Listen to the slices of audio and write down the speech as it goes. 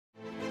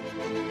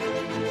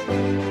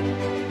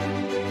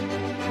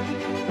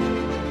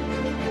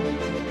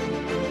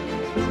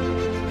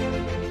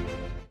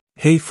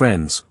Hey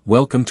friends,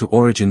 welcome to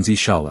Origins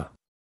e-Shala.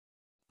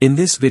 In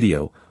this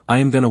video, I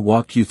am gonna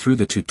walk you through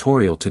the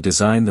tutorial to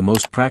design the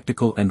most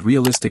practical and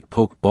realistic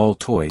Pokeball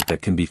toy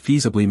that can be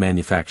feasibly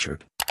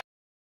manufactured.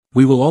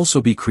 We will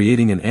also be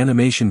creating an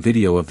animation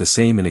video of the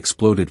same in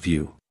exploded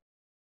view.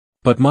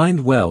 But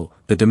mind well,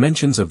 the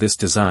dimensions of this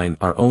design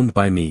are owned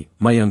by me,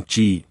 Mayank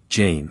G,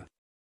 Jain.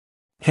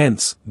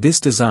 Hence, this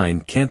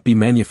design can't be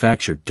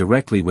manufactured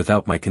directly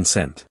without my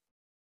consent.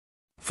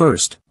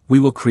 First, we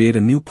will create a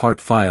new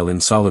part file in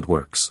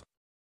Solidworks.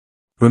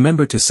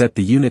 Remember to set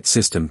the unit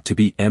system to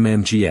be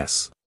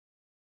mmgs.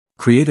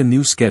 Create a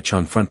new sketch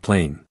on front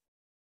plane.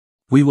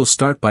 We will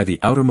start by the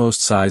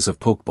outermost size of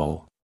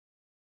Pokeball.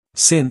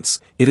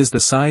 Since it is the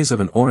size of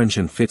an orange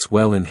and fits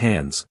well in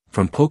hands,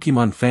 from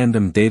Pokemon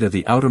fandom data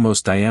the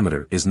outermost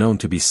diameter is known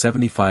to be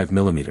 75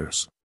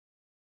 mm.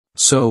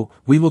 So,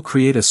 we will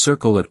create a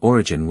circle at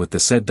origin with the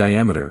said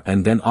diameter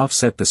and then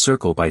offset the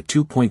circle by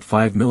 2.5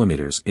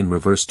 mm in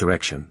reverse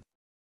direction.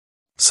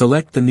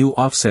 Select the new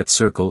offset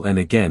circle and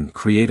again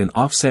create an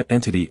offset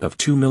entity of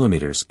 2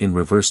 mm in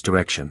reverse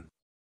direction.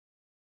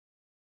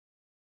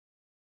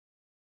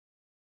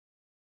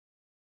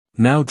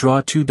 Now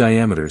draw two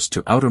diameters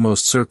to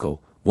outermost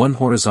circle, one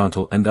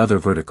horizontal and other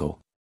vertical.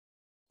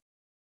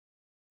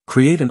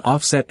 Create an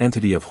offset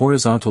entity of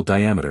horizontal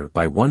diameter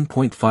by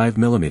 1.5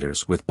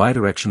 mm with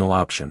bidirectional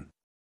option.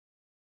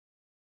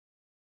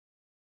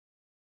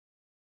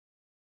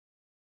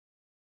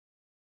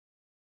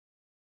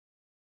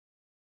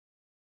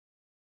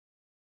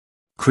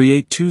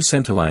 Create two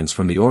centerlines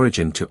from the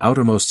origin to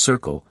outermost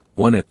circle,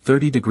 one at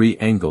 30°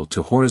 angle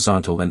to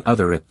horizontal and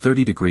other at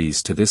 30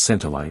 degrees to this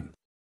centerline.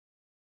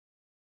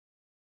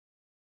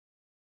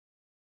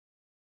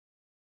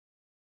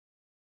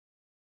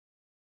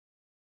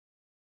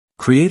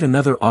 Create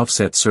another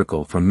offset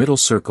circle from middle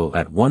circle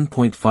at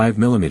 1.5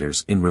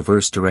 mm in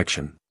reverse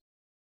direction.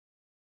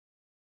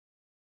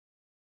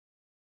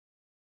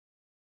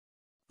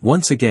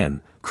 Once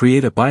again,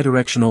 create a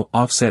bidirectional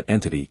offset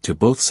entity to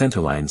both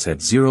centerlines at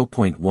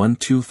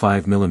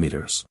 0.125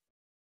 mm.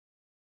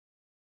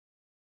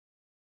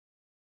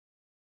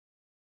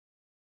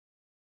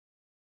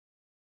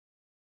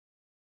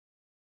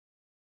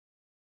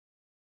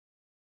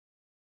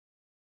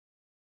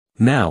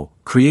 Now,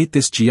 create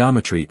this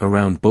geometry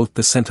around both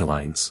the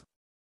centerlines.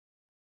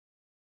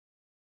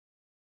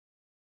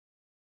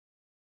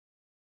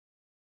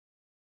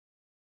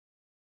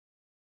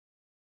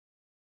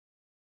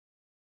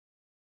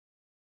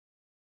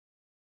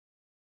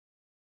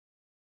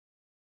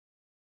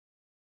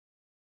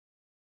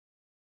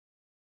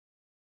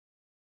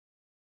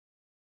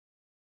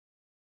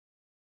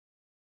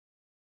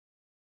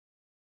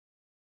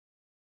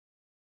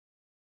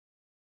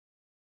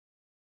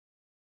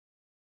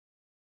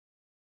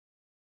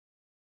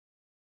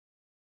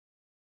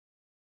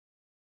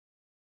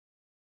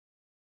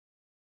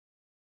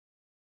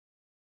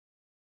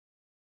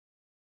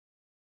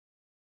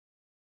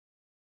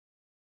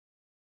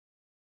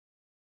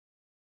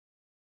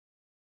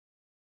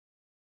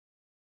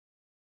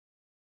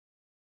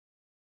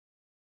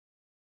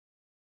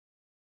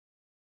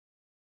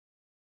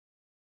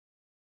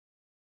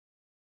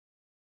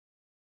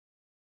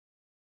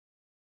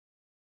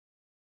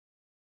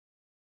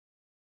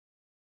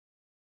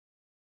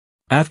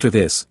 After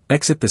this,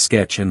 exit the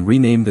sketch and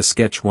rename the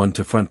sketch 1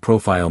 to front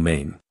profile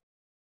main.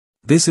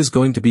 This is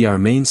going to be our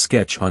main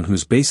sketch on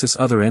whose basis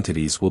other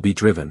entities will be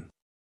driven.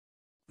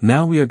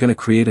 Now we are going to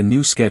create a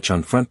new sketch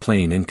on front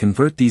plane and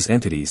convert these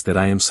entities that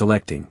I am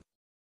selecting.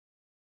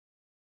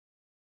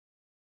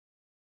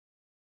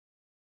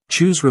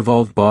 Choose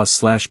Revolve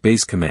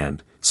Boss/Base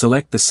command,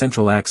 select the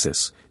central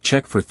axis,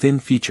 check for thin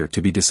feature to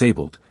be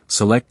disabled,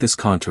 select this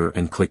contour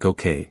and click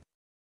OK.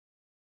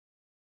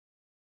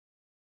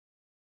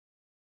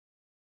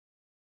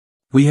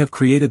 We have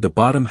created the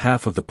bottom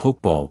half of the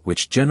Pokeball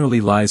which generally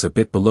lies a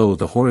bit below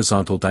the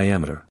horizontal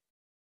diameter.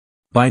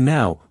 By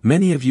now,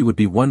 many of you would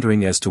be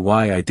wondering as to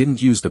why I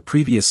didn't use the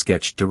previous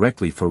sketch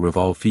directly for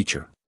Revolve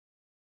feature.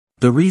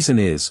 The reason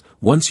is,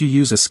 once you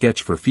use a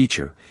sketch for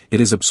feature, it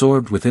is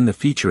absorbed within the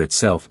feature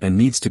itself and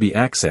needs to be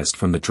accessed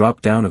from the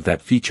drop-down of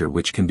that feature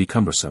which can be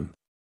cumbersome.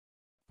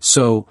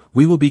 So,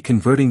 we will be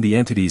converting the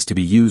entities to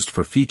be used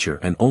for feature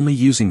and only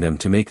using them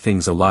to make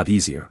things a lot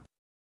easier.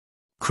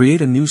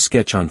 Create a new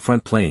sketch on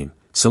front plane.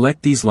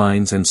 Select these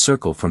lines and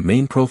circle from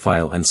main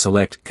profile and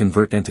select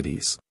Convert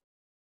Entities.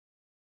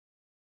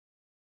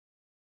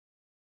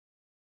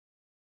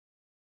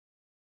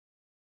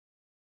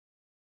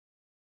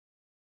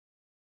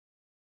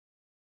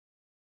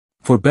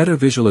 For better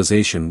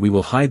visualization we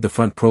will hide the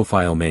front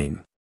profile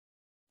main.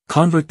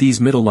 Convert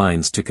these middle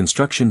lines to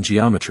construction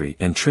geometry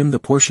and trim the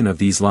portion of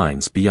these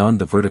lines beyond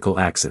the vertical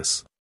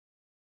axis.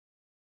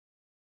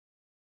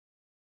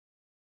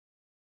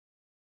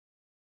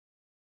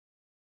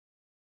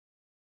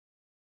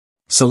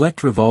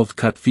 Select Revolved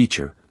Cut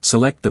feature,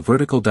 select the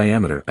vertical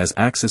diameter as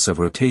axis of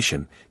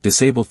rotation,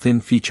 disable thin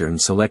feature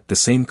and select the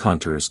same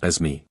contours as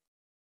me.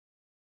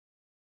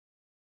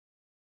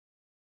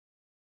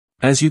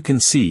 As you can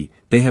see,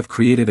 they have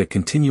created a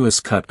continuous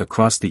cut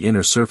across the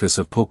inner surface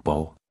of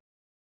Pokeball.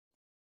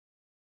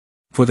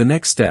 For the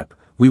next step,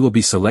 we will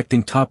be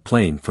selecting top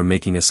plane for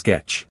making a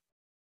sketch.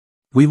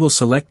 We will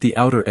select the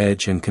outer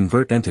edge and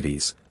convert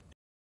entities.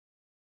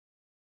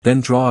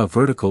 Then draw a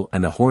vertical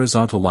and a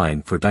horizontal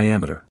line for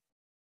diameter.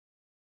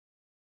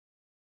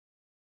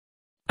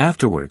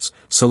 Afterwards,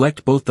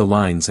 select both the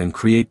lines and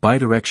create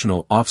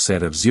bidirectional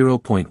offset of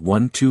 0.125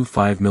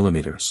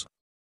 mm.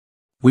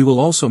 We will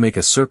also make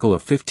a circle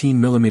of 15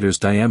 mm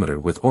diameter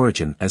with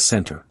origin as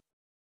center.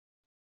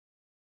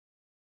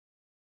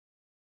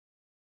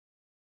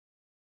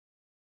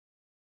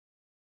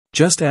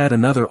 Just add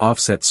another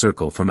offset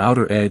circle from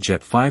outer edge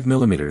at 5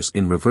 mm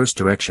in reverse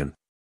direction.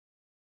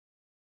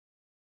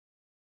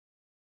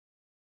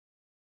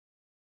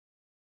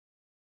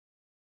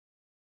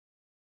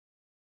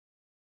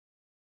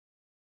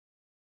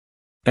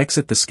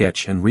 Exit the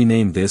sketch and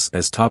rename this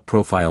as Top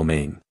Profile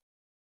Main.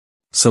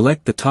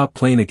 Select the top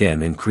plane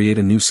again and create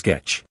a new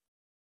sketch.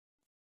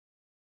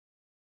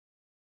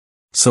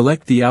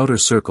 Select the outer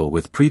circle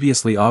with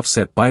previously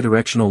offset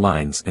bidirectional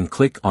lines and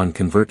click on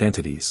Convert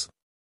Entities.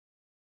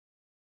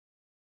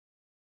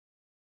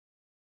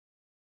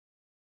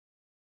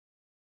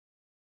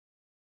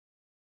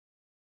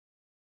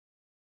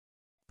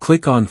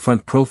 Click on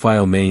Front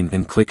Profile Main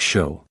and click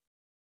Show.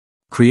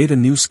 Create a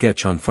new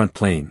sketch on front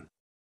plane.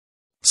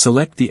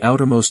 Select the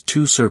outermost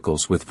two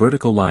circles with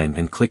vertical line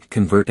and click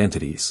Convert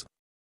Entities.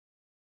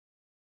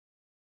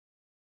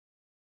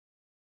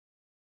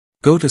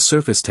 Go to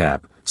Surface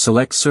tab,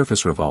 select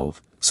Surface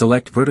Revolve,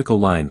 select vertical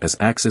line as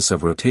axis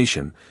of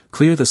rotation,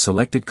 clear the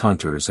selected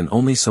contours and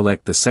only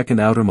select the second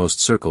outermost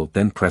circle,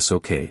 then press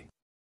OK.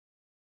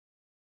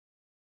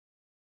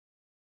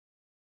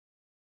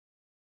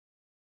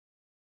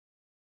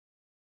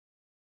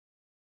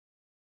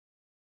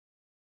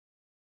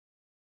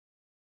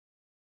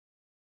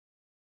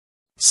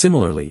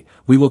 Similarly,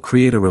 we will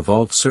create a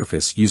revolved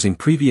surface using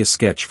previous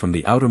sketch from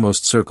the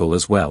outermost circle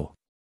as well.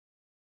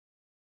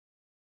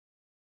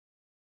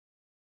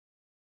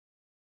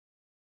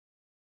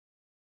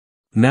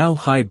 Now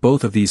hide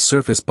both of these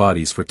surface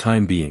bodies for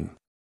time being.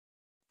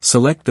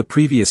 Select the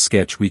previous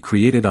sketch we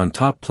created on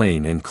top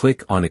plane and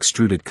click on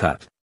Extruded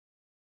Cut.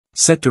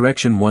 Set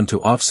direction 1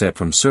 to offset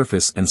from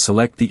surface and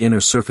select the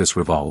inner surface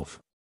revolve.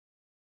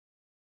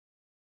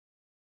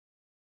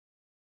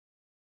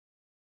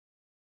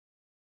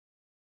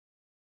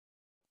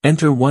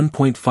 Enter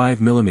 1.5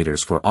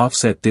 mm for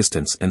offset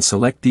distance and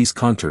select these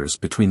contours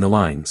between the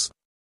lines.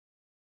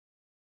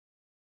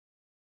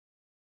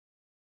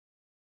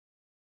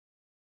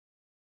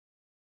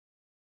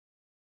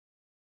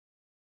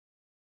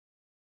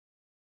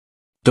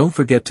 Don't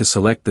forget to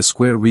select the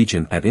square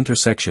region at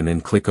intersection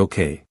and click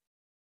OK.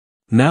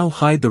 Now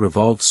hide the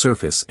revolved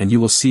surface and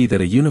you will see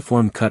that a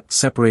uniform cut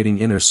separating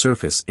inner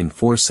surface in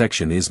 4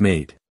 sections is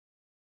made.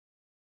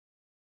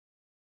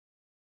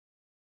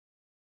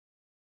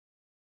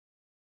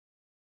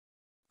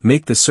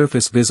 Make the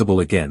surface visible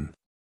again.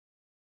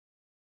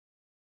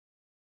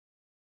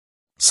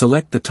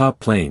 Select the top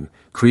plane,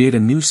 create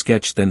a new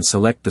sketch, then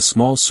select the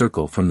small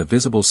circle from the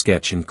visible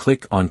sketch and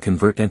click on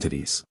Convert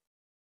Entities.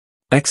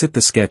 Exit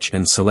the sketch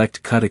and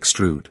select Cut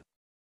Extrude.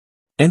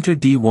 Enter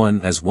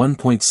D1 as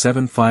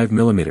 1.75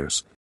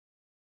 mm.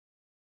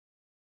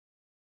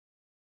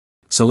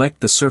 Select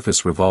the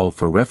surface revolve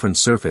for reference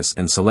surface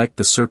and select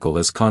the circle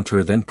as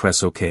contour, then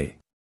press OK.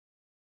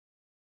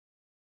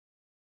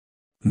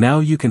 Now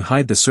you can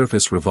hide the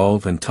surface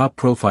revolve and top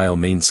profile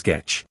main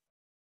sketch.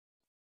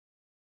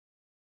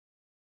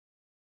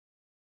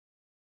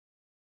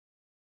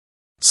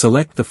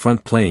 Select the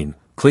front plane,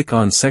 click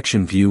on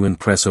Section View and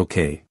press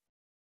OK.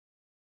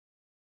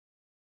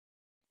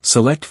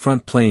 Select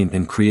front plane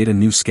and create a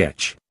new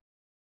sketch.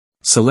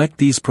 Select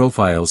these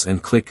profiles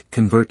and click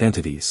Convert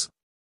Entities.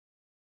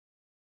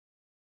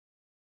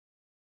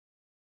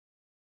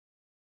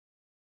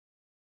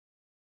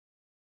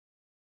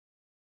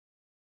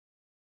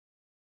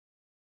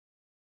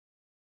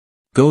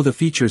 Go the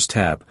Features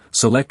tab,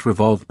 select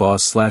Revolved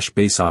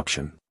Boss/Base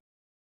option.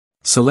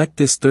 Select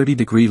this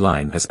 30-degree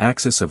line as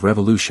axis of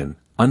revolution,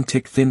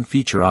 untick Thin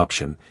Feature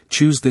option,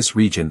 choose this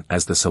region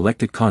as the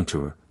selected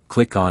contour,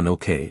 click on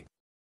OK.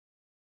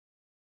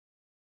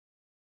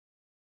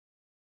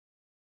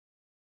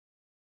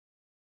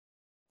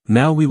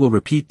 Now we will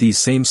repeat these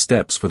same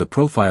steps for the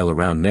profile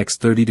around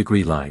next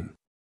 30-degree line.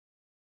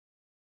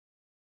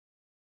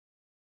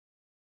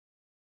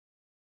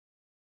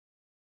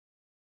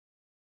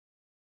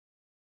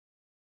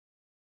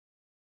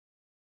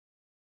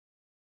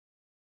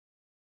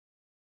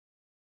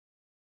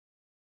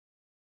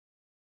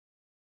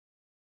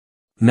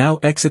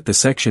 Now exit the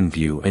section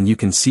view and you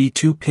can see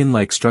 2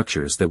 pin-like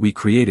structures that we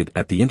created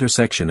at the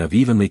intersection of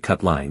evenly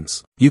cut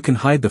lines. You can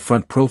hide the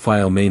front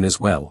profile main as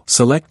well.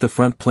 Select the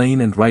front plane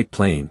and right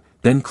plane,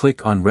 then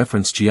click on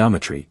Reference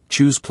Geometry,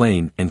 choose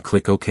Plane and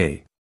click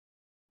OK.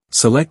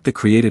 Select the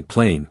created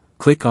plane,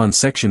 click on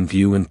Section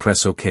View and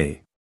press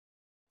OK.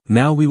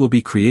 Now we will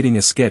be creating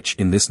a sketch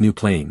in this new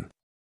plane.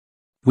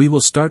 We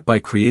will start by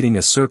creating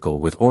a circle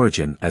with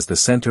origin as the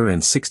center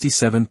and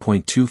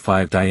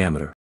 67.25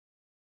 diameter.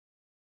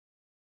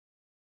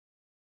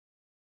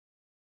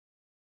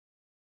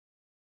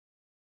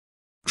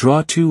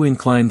 Draw two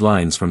inclined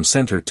lines from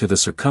center to the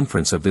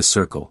circumference of this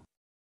circle.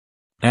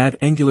 Add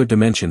angular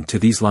dimension to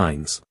these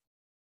lines.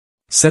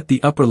 Set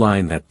the upper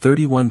line at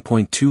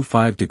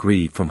 31.25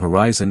 degree from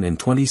horizon and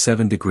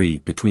 27 degree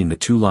between the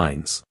two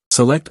lines.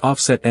 Select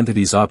Offset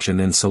Entities option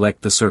and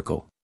select the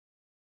circle.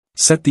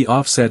 Set the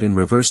offset in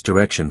reverse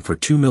direction for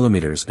 2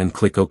 mm and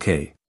click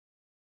OK.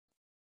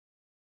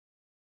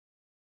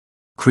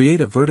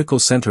 Create a vertical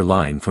center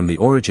line from the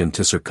origin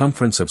to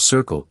circumference of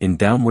circle in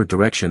downward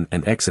direction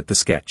and exit the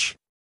sketch.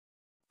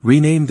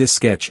 Rename this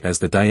sketch as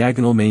the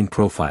diagonal main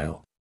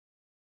profile.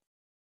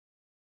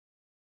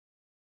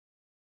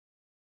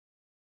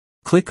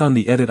 Click on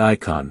the edit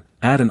icon,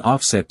 add an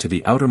offset to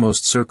the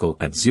outermost circle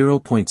at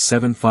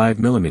 0.75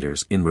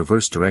 mm in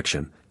reverse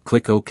direction,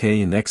 click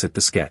OK and exit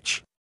the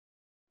sketch.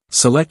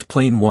 Select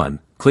Plane 1,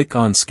 click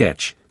on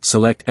Sketch,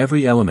 select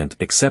every element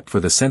except for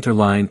the center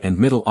line and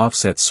middle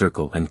offset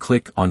circle and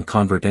click on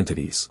Convert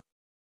Entities.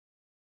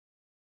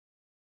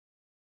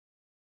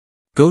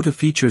 Go to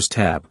Features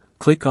tab,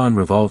 click on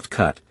Revolved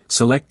Cut,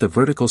 select the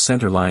vertical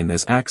center line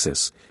as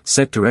axis,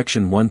 set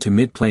direction 1 to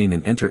midplane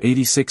and enter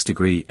 86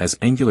 degree as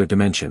angular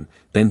dimension,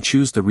 then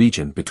choose the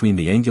region between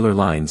the angular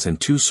lines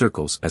and two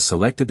circles as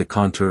selected the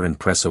contour and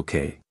press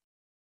OK.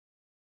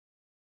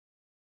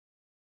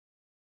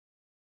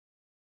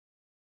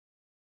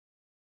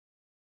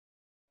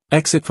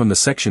 Exit from the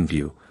section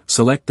view,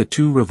 select the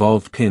two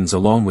revolved pins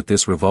along with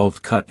this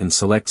revolved cut and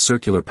select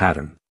circular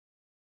pattern.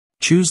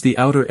 Choose the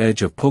outer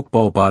edge of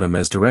Pokeball bottom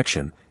as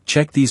direction,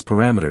 check these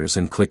parameters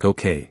and click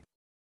OK.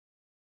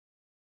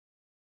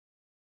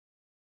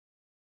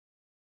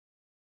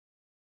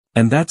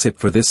 And that's it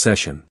for this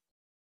session.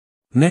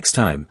 Next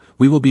time,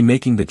 we will be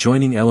making the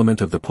joining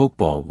element of the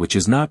Pokeball which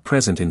is not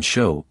present in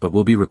show but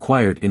will be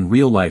required in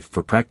real life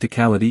for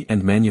practicality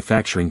and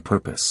manufacturing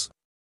purpose.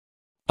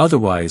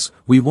 Otherwise,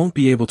 we won't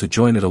be able to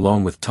join it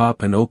along with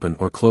top and open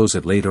or close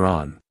it later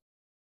on.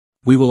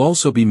 We will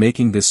also be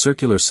making this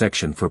circular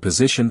section for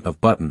position of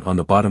button on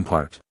the bottom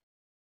part.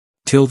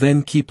 Till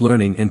then, keep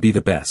learning and be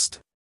the best.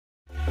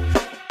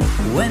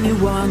 When you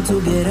want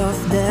to get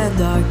off the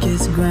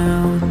darkest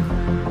ground,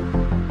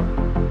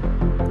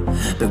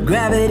 but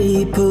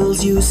gravity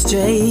pulls you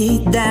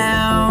straight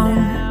down.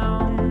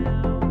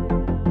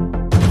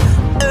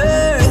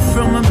 Earth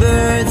from a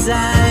bird's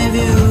eye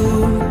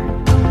view.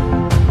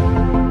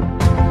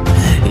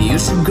 You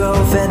should grow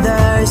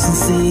feathers and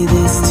see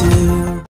this too.